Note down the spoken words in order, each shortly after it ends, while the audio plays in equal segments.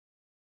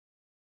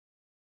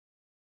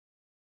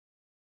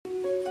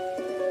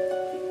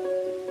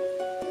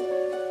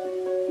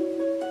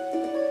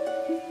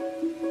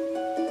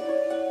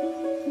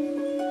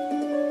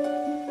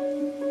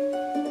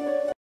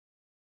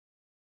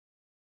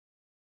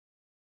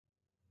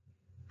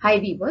Hi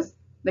viewers,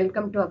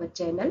 welcome to our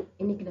channel.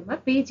 இன்னைக்கு நம்ம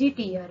PG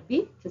TRB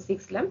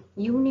Physicsல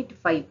Unit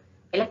 5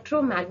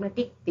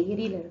 Electromagnetic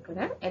theoryல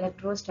இருக்கிற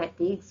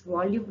Electrostatics,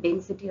 Volume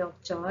Density of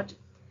Charge,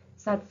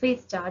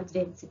 Surface Charge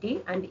Density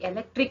and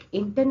Electric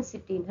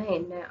Intensity னா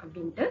என்ன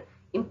அப்படின்ட்டு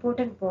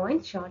important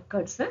points,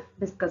 shortcuts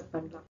discuss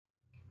பண்ணலாம்.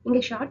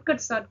 இங்க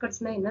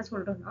shortcutsனா என்ன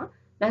சொல்றோம்னா,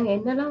 நாங்க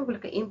என்னெல்லாம்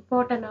உங்களுக்கு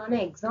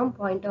இம்பார்ட்டன்டான எக்ஸாம்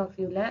பாயிண்ட் ஆஃப்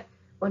வியூல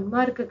 1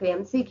 மார்க்குக்கு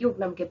MCQ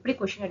நமக்கு எப்படி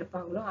கொஸ்டின்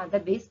எடுப்பாங்களோ அதை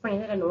பேஸ் பண்ணி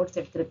தான் நோட்ஸ்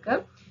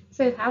எடுத்திருக்கேன். So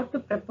you have to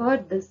prepare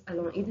this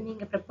alone. இது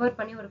நீங்க ப்ரிப்பேர்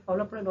பண்ணி ஒரு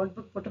ஃபாலோ பண்ண நோட்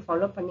புக் போட்டு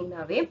ஃபாலோ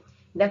பண்ணீங்கன்னாவே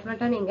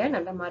டெஃபினட்டா நீங்க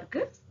நல்ல மார்க்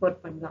ஸ்கோர்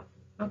பண்ணலாம்.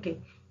 Okay,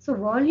 so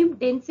volume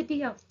density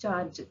of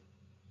charge.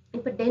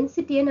 இப்போ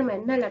டென்சிட்டியை நம்ம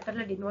என்ன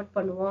லெட்டர்ல டினோட்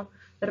பண்ணுவோம்?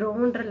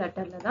 ரோன்ற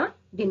லெட்டர்ல தான்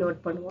டினோட்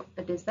பண்ணுவோம்.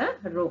 That is the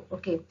row.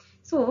 Okay,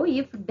 so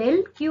if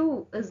del Q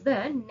is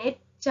the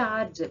net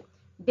charge.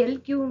 del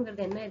q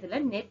ங்கிறது என்ன? இதுல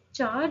net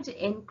charge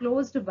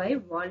enclosed by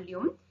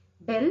volume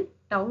del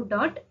tau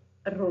dot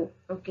rho.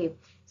 Okay,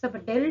 so அப்ப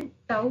del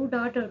tau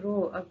dot rho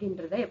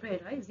அப்படின்றத எப்படி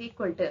எழுதலாம்? is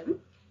equal to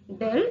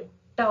del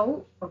tau.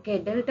 Okay,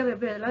 del tau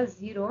எப்படி எழுதலாம்?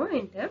 0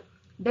 into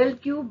del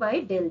q by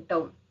del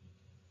tau.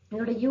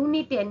 இதோட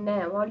யூனிட் என்ன?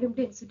 Volume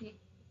density.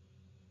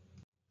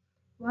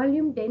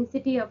 Volume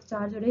density of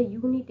சார்ஜோட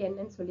unit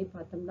என்னன்னு சொல்லி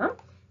பார்த்தோம்னா,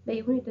 இந்த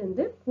யூனிட்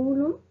வந்து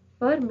coulomb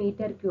per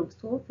meter cube.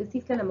 So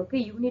physicsல நமக்கு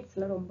யூனிட்ஸ்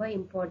எல்லாம் ரொம்ப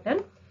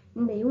இம்பார்ட்டன்ட்.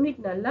 இந்த யூனிட்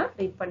நல்லா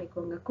ரீட்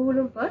பண்ணிக்கோங்க.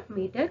 Coulomb per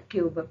meter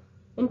cube.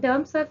 In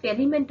terms of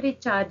elementary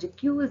charge,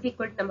 Q is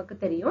equal to நமக்கு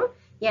தெரியும்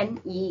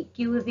NE.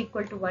 Q is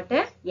equal to what?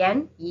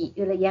 NE.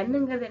 இதுல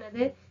Nங்கிறது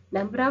என்னது?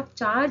 Number of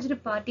charged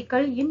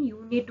particle in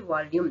unit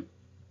volume.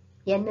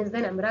 N is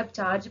the number of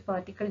charged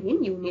particle in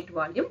unit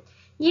volume.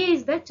 A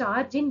is the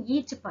charge in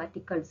each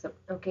particles.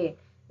 Okay,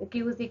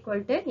 Q is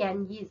equal to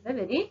NE is the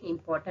very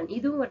important.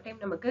 இதுவும் ஒரு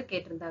time நமக்கு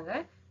கேட்டிருந்தாங்க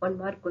 1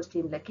 mark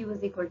questionல. Q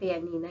is equal to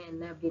NE னா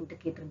என்ன அப்படின்ட்டு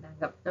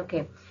கேட்டிருந்தாங்க.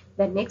 Okay,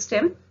 the next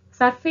term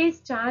surface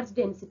charge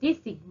density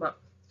sigma.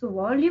 So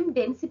volume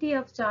density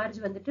of charge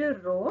வந்துட்டு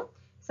rho,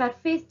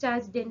 surface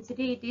charge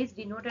density it is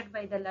denoted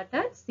by the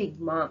letter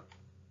sigma.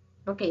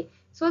 Okay,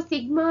 so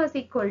sigma is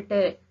equal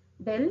to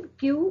del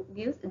Q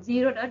gives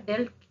 0 dot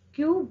del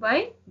Q by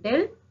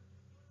del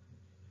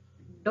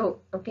dou.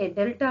 Okay,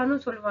 delta னு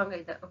சொல்லுவாங்க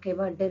இத.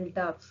 ஓகேவா,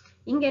 delta.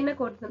 இங்க என்ன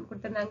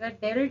கொடுத்திருந்தாங்க?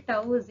 del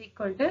tau is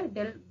equal to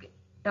del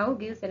tau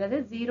gives another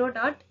 0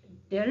 dot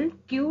del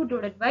Q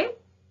divided by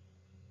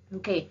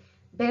okay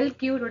del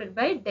Q divided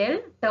by del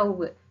tau.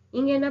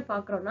 இங்க என்ன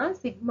பார்க்கறோம்னா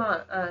sigma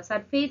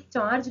surface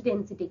charge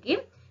டென்சிட்டிக்கு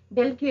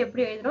del Q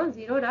எப்படி எழுதுறோம்?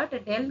 0 dot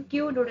del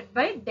Q divided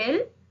by del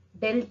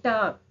delta.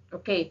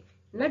 Okay,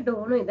 இல்ல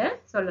tone இத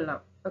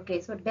சொல்லலாம். Okay,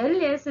 so del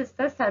S is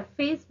the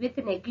surface with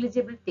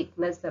negligible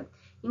thickness.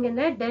 இங்க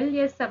இந்த del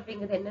S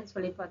அப்படிங்கிறது என்னன்னு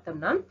சொல்லி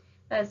பார்த்தோம்னா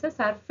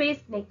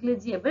surface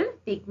negligible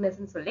thickness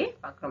ன்னு சொல்லி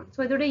பார்க்கிறோம். ஸோ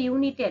இதோட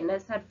யூனிட் என்ன?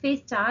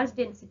 சர்ஃபேஸ் சார்ஜ்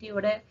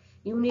டென்சிட்டியோட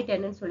யூனிட்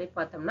என்னன்னு சொல்லி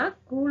பார்த்தோம்னா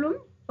கூலும்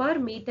per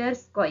மீட்டர்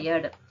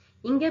ஸ்கொயர்டு.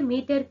 இங்க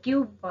மீட்டர்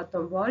கியூப்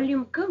பார்த்தோம்.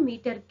 வால்யூம்க்கு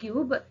metre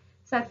cube,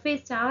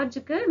 surface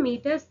சார்ஜுக்கு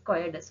metre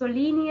squared. So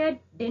linear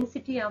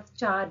density of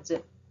charge,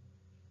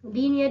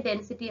 linear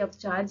density of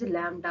charge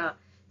lambda.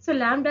 So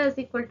lambda is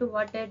equal to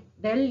what?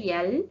 Del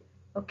L.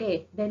 Okay,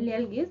 del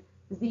L gives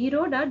 0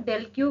 dot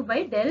del Q by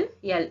del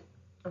L.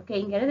 Okay,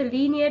 இங்க the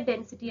linear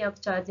density of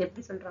charge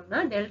எப்படி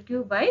சொல்றாங்கன்னா del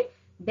Q by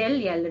del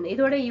L.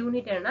 இதோட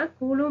unit என்னன்னா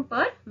coulomb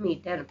per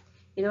meter.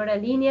 இதோட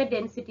linear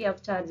density of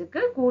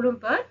chargeக்கு coulomb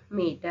per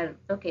meter.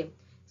 Okay,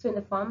 so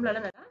இந்த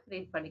ஃபார்முலால நல்லா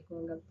read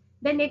பண்ணிக்கோங்க.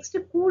 Then next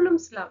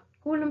Coulomb's law.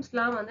 Coulomb's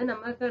law வந்து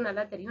நமக்கு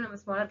நல்லா தெரியும். நம்ம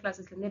smaller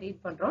classes இருந்து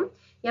ரீட் பண்றோம்.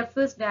 F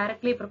is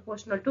directly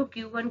proportional to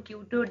Q1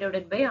 Q2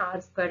 divided by R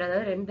squared.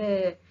 அதாவது ரெண்டு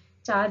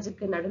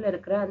சார்ஜுக்கு நடுவில்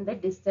இருக்கிற அந்த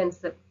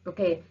distance.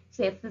 Okay, so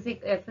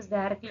F is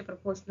directly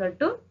proportional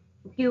to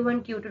Q1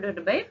 Q2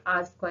 divided by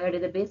R squared.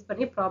 இதை பேஸ்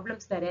பண்ணி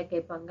ப்ராப்ளம்ஸ் நிறைய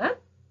கேட்பாங்க.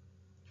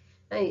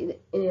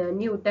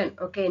 Newton.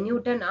 Okay,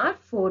 Newton R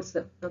force.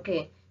 Okay,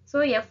 so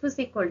F is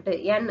equal to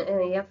N.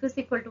 F is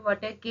equal to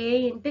what? K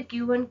into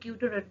Q1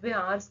 Q2 divided by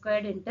R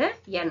squared into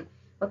N.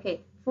 Okay,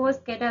 force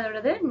கேட்டா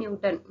அதோட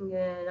Newton.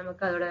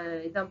 நமக்கு அதோட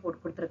இதான் போட்டு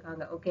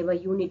கொடுத்துருக்காங்க. ஓகேவா,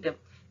 யூனிட்.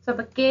 ஸோ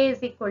அப்போ K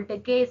is equal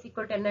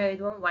to என்ன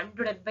எழுதுவோம்? 1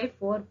 divided by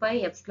 4 pi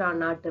epsilon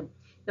naught.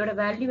 இதோட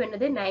வேல்யூ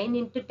என்னது?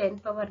 9 into 10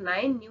 power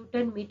 9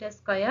 Newton metre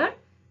square.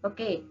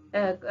 Okay,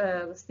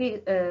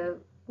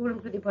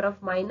 coulomb to the power of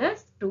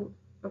minus 2.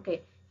 Okay,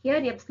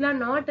 here epsilon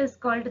naught is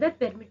called the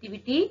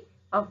permittivity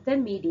of the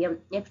medium.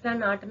 Epsilon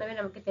naught னாவே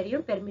நமக்கு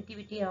தெரியும்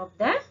permittivity of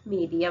the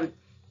medium.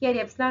 Here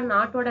epsilon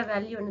naught ஓட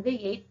value என்னது?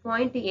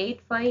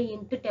 8.85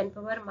 into 10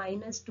 power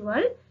minus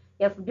 12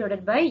 F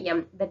divided by M.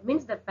 That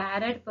means the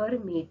farad per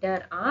meter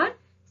or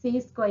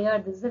C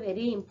squared. This is a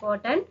very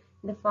important.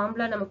 இந்த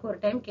formula நமக்கு ஒரு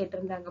time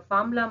கேட்டிருந்தாங்க.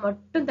 Formula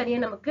மட்டும்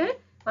தனியா நமக்கு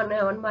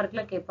 1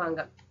 மார்க்ல கேட்பாங்க.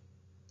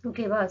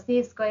 ஓகேவா,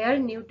 C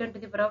squared Newton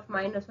to the power of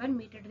minus 1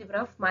 meter to the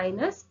power of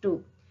minus 2.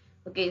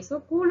 Okay, so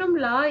Coulomb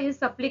law is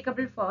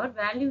applicable for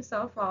values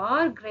of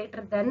R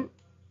greater than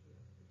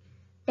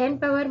 10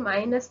 power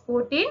minus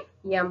 14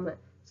 M.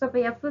 So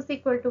F is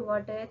equal to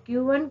what?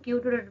 Q1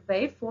 Q2 divided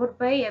by 4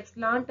 pi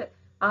epsilon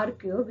r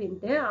cube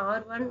into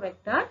r1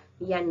 vector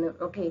n.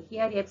 Okay,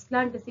 here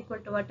epsilon is equal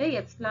to what?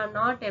 Epsilon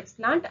naught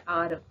epsilon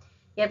r.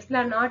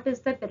 Epsilon naught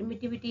is the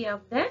permittivity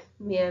of the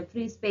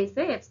free space.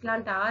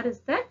 Epsilon r is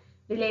the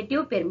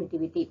relative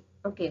permittivity.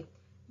 Okay,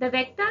 the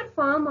vector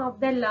form of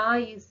the law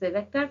is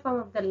vector form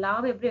of the law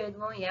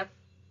f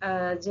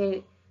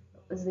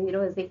j0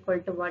 is equal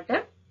to what?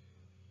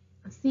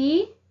 C,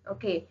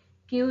 okay,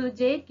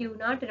 qj q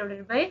naught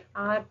divided by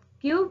r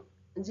cube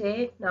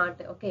j naught.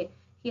 Okay,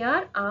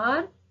 here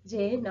r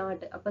j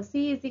naught.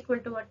 C is equal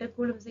to what?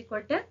 Coulomb is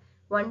equal to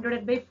 1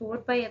 divided by 4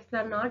 pi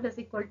epsilon naught is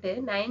equal to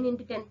 9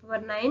 into 10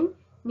 power 9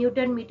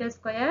 Newton meter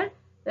square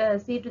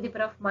c to the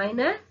power of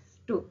minus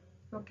 2.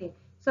 Okay,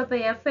 so for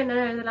f என்ன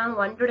எழுதலாம்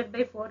 1 divided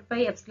by 4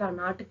 pi epsilon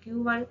naught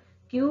q1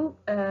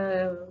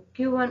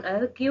 q1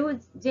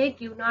 qj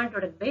q naught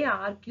divided by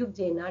r cube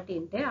j naught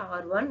into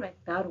r1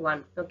 vector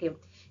 1. Okay,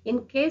 in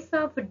case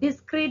of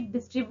discrete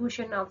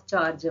distribution of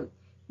charge,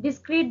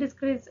 discrete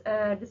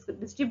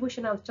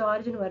distribution of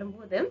charge னு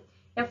வரும்போது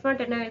f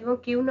naught என்ன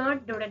எழுதுவோம் q naught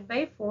divided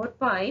by 4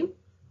 pi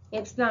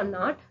epsilon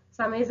naught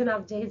summation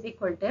of j is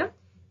equal to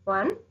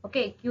 1.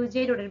 Okay, qj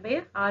divided by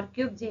r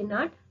cube j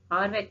naught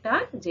r vector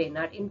j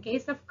naught. In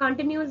case of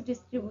continuous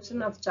distribution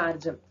of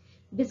charge,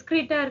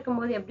 discrete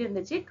இருக்கும்போது எப்படி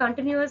இருந்துச்சு,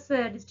 continuous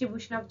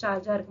distribution of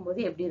charge இருக்கும்போது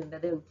எப்படி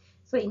இருந்தது.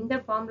 So இந்த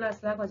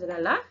formulasலாம் கொஞ்சம்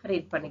நல்லா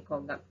read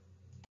பண்ணிக்கோங்க.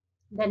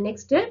 The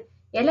next,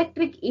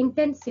 electric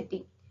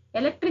intensity.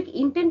 Electric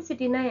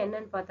intensity னா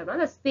என்னன்னு பார்த்தோம்னா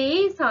the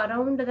space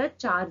around the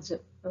charge.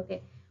 Okay,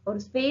 ஒரு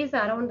space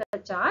around the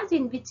charge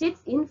in which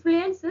its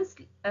influence is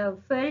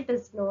felt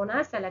is known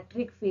as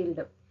electric field.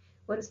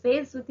 ஒரு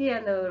ஸ்பேஸ் சுத்தி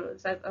அந்த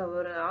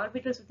ஒரு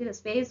ஆர்பிட்டல் சுத்தி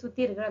ஸ்பேஸ்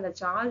சுத்தி இருக்கிற அந்த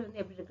சார்ஜ் வந்து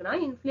எப்படி இருக்குன்னா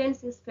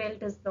influence is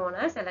felt is known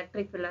as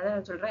electric field.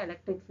 அதான் சொல்றேன்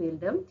electric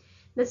field.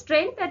 The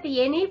strength at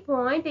any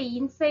point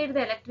inside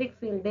the electric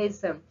field is,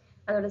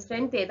 அதோட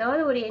ஸ்ட்ரென்த்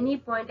ஏதாவது ஒரு எனி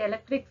பாயிண்ட்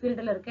எலக்ட்ரிக்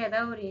ஃபீல்டில் இருக்க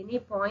ஏதாவது ஒரு எனி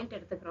பாயிண்ட்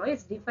எடுத்துக்கிறோம்.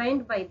 It's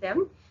defined by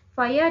them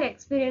fire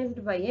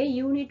experienced by a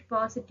unit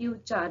positive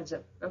charge.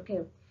 Okay,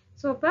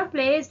 so இப்போ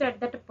placed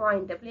at that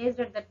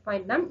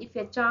பாயிண்ட்னா if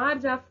a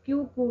charge of Q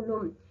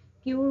coulomb,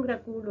 கியூங்கிற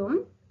coulomb,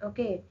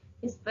 okay,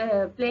 is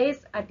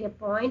placed at a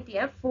point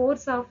f,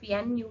 force of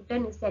n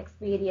Newton is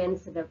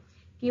experienced.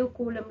 Q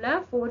Coulombல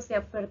force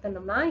F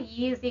எடுத்தோம்னா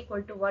E is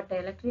equal to what?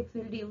 Electric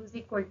field U is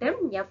equal to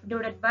F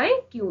divided by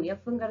Q.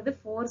 F ங்கிறது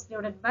force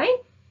divided by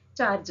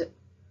charge.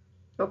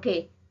 Okay,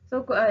 so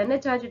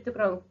என்ன charge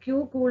எடுத்துக்கிறோம்?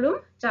 Q Coulomb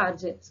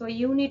charge. So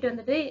unit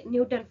வந்துட்டு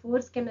Newton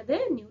force என்னது,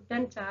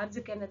 Newton charge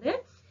என்னது,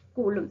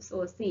 Coulomb.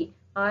 So C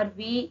RV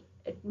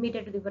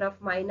meter to the power of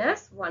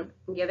minus 1.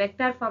 இங்க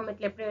vector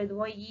formatல எப்படி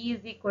எழுதுவோம்? E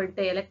is equal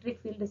to electric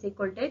field is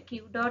equal to Q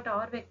dot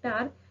R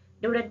vector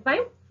divided by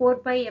 4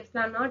 pi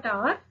epsilon naught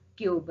R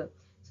cube.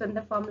 So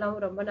இந்த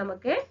ஃபார்முலாவும் ரொம்ப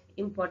நமக்கு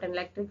important.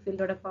 Electric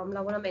ஃபீல்டோட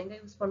ஃபார்முலாவும் நம்ம எங்க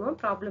use பண்ணுவோம்?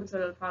 Problem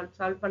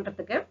solve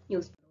பண்றதுக்கு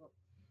யூஸ் பண்ணுவோம்.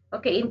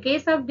 Okay, in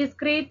case of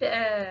discrete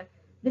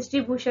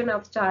distribution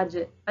of charge,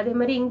 அதே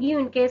மாதிரி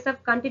இங்கேயும் in case of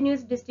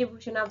continuous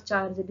distribution of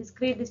charge,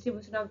 discrete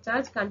distribution of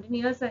charge,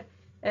 continuous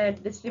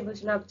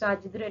distribution of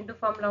charge, இது ரெண்டு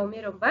ஃபார்முலாவுமே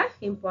ரொம்ப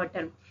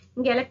இம்பார்ட்டன்ட்.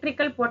 இங்க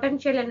எலக்ட்ரிக்கல்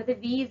பொட்டன்ஷியல் என்னது?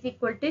 V is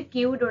equal to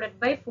Q divided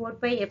by 4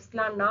 pi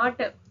epsilon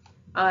naught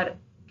R.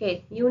 Okay,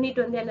 unit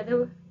வந்து என்னது?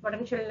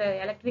 Potential,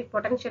 electric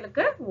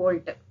பொட்டன்ஷியலுக்கு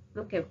volt.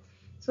 Okay,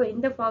 so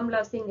இந்த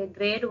formulas இங்க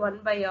great 1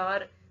 by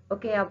R.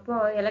 Okay, அப்போ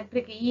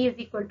electric E is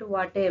equal to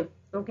what?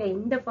 Okay,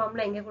 இந்த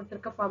formula இங்க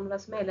கொடுத்திருக்க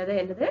ஃபார்முலாஸ்மே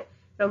என்னது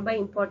ரொம்ப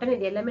இம்பார்ட்டன்ட்.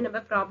 இது எல்லாமே நம்ம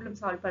ப்ராப்ளம்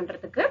சால்வ்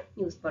பண்றதுக்கு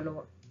யூஸ்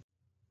பண்ணுவோம்.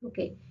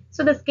 Okay, so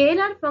the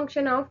scalar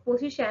function of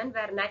position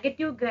where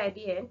negative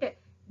gradient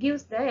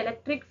gives the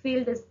electric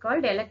field is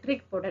called electric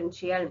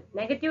potential.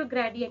 Negative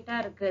gradient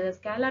இருக்கு. The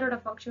scalar ஓட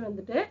function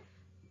வந்துட்டு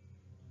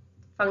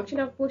function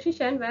of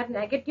position where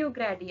negative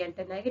gradient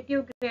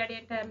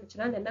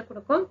இருந்துச்சுன்னா அது என்ன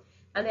கொடுக்கும்?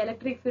 அந்த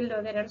electric field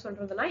வந்து என்னன்னு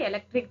சொல்றதுன்னா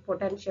electric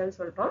potential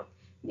சொல்றோம்.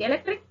 The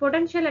electric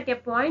potential at a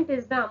point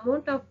is the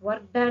amount of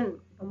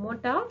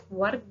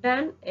work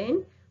done in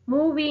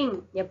moving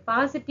a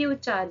positive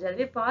charge.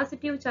 அதுவே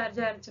பாசிட்டிவ்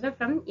சார்ஜா இருந்துச்சுன்னா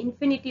from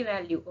infinity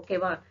value,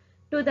 ஓகேவா,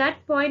 to that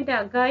point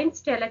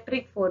against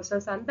electric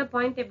forces. அந்த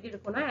point எப்படி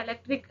இருக்கும்னா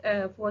எலக்ட்ரிக்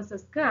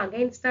ஃபோர்ஸஸ்க்கு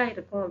அகைன்ஸ்டா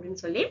இருக்கும்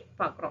அப்படின்னு சொல்லி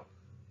பார்க்குறோம்.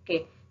 Okay,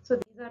 so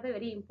these are the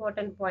very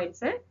important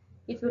points.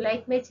 If you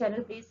like my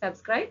channel, please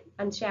subscribe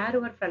and share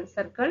your friend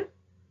circle.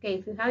 Okay,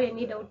 if you have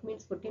any doubt,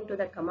 means put into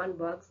the comment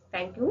box.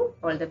 Thank you.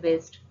 All the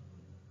best.